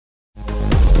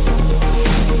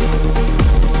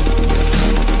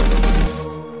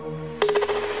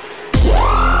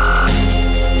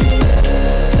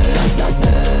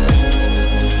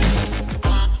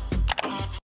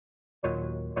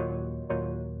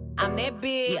I'm that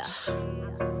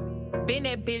bitch. Been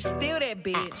that bitch, still that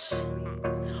bitch.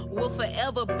 Will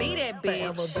forever be that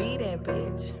bitch. Forever be that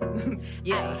bitch.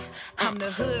 Yeah, I'm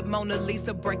the hood Mona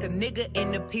Lisa. Break a nigga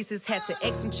into pieces. Had to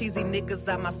X some cheesy niggas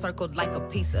out my circle like a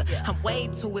pizza. I'm way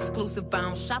too exclusive. I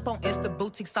don't shop on Insta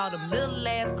boutiques. All them little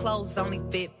ass clothes only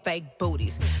fit fake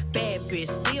booties. Bad bitch,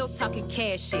 still talking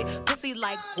cash shit. Pussy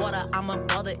like water, I'm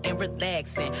unbothered and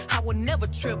relaxing. I would never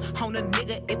trip on a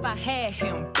nigga if I had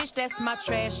him. Bitch, that's my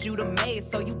trash, you the maid,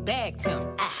 so you bagged him.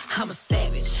 I'm a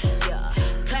savage.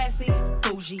 Classy,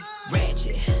 bougie,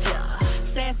 ratchet.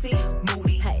 Sassy,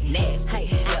 moody, nasty.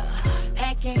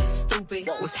 Acting stupid,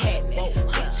 what's happening?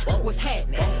 Bitch, what's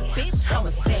happening? Bitch, I'm a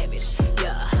savage.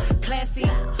 Classy,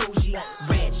 bougie,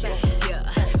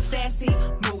 ratchet. Sassy,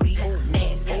 moody,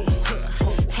 nasty.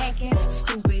 Hacking,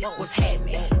 stupid, what's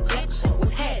happening? Bitch,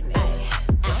 what's happening?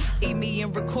 Eat me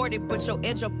and record it, but your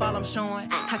edge up all I'm showing.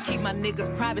 I keep my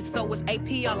niggas private, so it's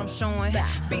AP all I'm showing.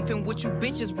 Beefing with you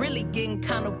bitches really getting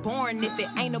kinda boring. If it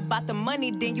ain't about the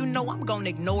money, then you know I'm gonna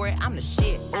ignore it. I'm the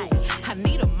shit. I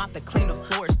need a mop to clean the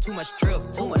floors, too much drip.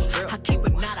 I keep a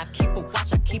knot, I keep a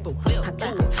watch, I keep a whip.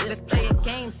 Let's play a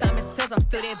game. Simon says I'm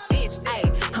still that bitch.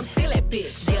 I'm still that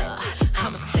bitch.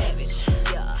 I'm a savage.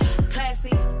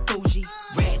 Classy, bougie,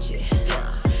 ratchet.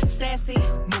 Sassy,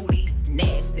 moody,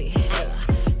 nasty.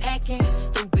 Acting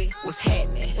stupid, what's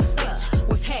happening? Bitch,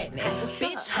 what's happening?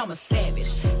 Bitch, I'm a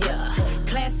savage.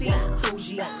 Classy,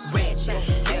 bougie, ratchet.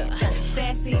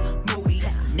 Sassy, moody,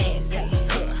 nasty.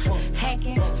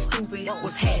 Hacking, stupid,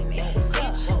 what's happening?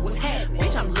 Bitch, what's happening?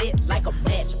 Bitch, I'm lit like a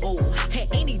match. Ooh, and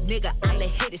any nigga I let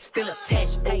hit is still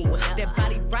attached. Ooh, that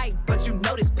body right, but you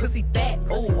know this pussy fat.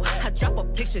 Ooh, I drop a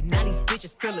picture, now these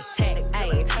bitches feel attacked.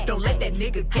 Ayy, don't let that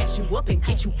nigga gas you up and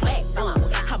get you whacked.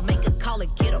 I make a call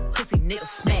and get a pussy nigga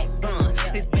smack.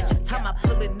 This bitch is time I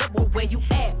pulling up, well, where you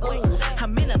at? Ooh,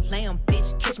 I'm in a lamb,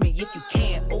 bitch, catch me if you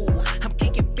can. Ooh, I'm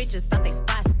kicking bitches out they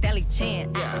spot, Stally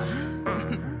Chan.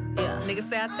 Niggas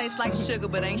say I taste like sugar,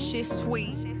 but ain't shit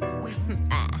sweet.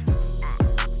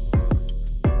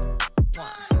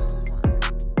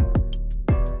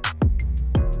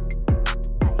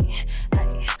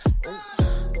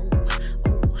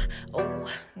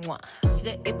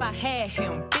 If I had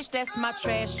him, bitch, that's my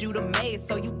trash, you the maid,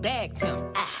 so you bagged him.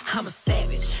 I'm a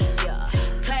savage.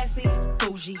 Classy,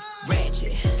 bougie,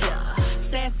 ratchet.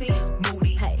 Sassy,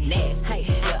 moody, nasty.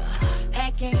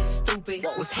 Acting stupid,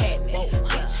 what's happening?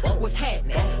 Bitch, what's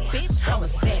happening? Bitch, I'm a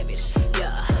savage.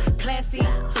 Classy,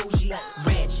 bougie,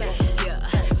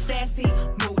 ratchet. Sassy,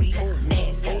 moody,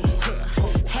 nasty.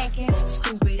 Hacking,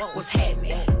 stupid, what's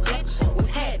happening? Bitch, what's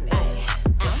happening?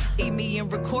 Eat me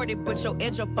and record it, but your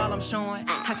edge up all I'm showing.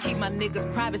 I keep my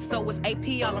niggas private, so it's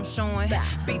AP all I'm showing.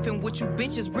 Beefing with you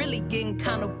bitches really getting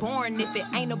kinda boring. If it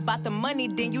ain't about the money,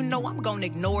 then you know I'm gonna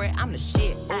ignore it. I'm the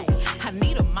shit. I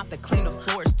need a mop to clean the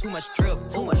floors, too much drip.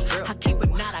 I keep a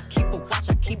knot, I keep a watch,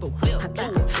 I keep a whip.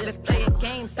 Let's play a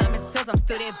game. Simon says I'm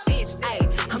still that bitch.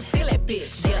 I'm still that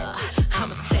bitch.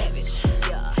 I'm a savage.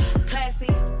 Classy,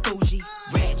 bougie,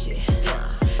 ratchet.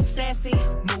 Sassy,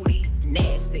 moody,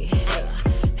 nasty.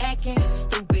 Acting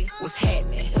stupid, what's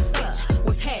happening? Bitch,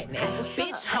 what's happening?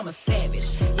 Bitch, I'm a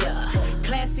savage.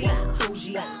 Classy,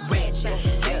 bougie, ratchet.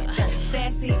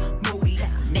 Sassy, moody,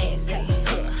 nasty.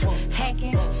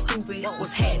 Hacking, stupid,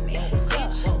 what's happening?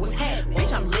 Bitch, what's happening?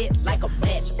 Bitch, I'm lit like a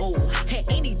match. Ooh, and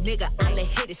any nigga I let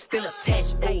hit is still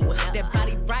attached. Ooh, that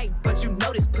body right, but you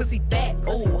know this pussy fat.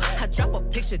 Ooh, I drop a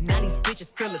picture, now these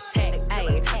bitches feel attacked.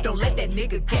 Ayy, don't let that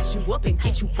nigga gas you up and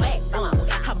get you whacked.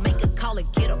 I make a call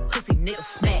and get a pussy nigga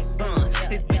smack.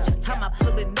 This bitch is time I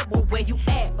pulling up, well, where you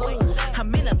at? Ooh,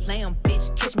 I'm in a lamb,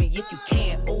 bitch, catch me if you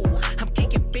can. Ooh, I'm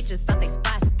kicking bitches out they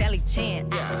spot, Stally Chan.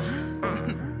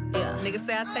 Niggas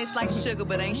say I taste like sugar,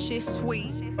 but ain't shit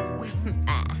sweet.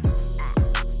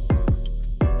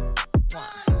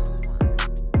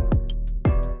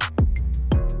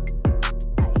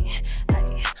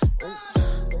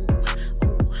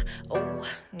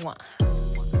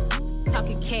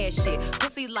 Talking cash shit,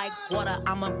 pussy like water,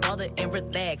 I'm unbothered and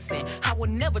relaxing. I would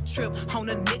never trip on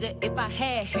a nigga if I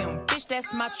had him. Bitch,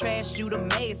 that's my trash, you the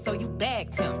maid, so you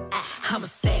bagged him. I'm a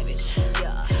savage.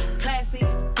 Classy,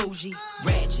 bougie,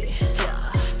 ratchet.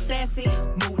 Sassy,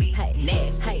 moody,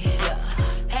 nasty.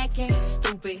 Acting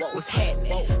stupid, what's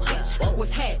happening? Bitch,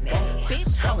 what's happening?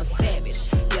 Bitch, I'm a savage.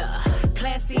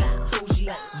 Classy, bougie,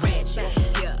 ratchet.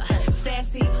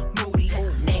 Sassy, moody,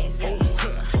 nasty.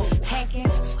 Hacking,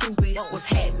 stupid, what's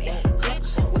happening?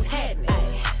 Bitch, what's happening?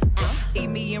 Eat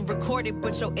me and record recorded,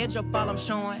 but your edge up all I'm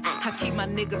showing. I keep my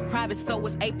niggas private, so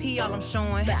it's AP all I'm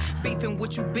showing. Beefing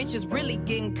with you bitches really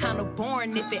getting kinda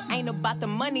boring. If it ain't about the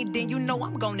money, then you know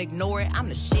I'm gonna ignore it. I'm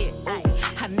the shit.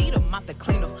 I need a mop to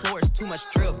clean the floors. Too much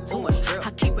drip.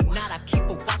 I keep a knot, I keep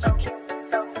a watch, I keep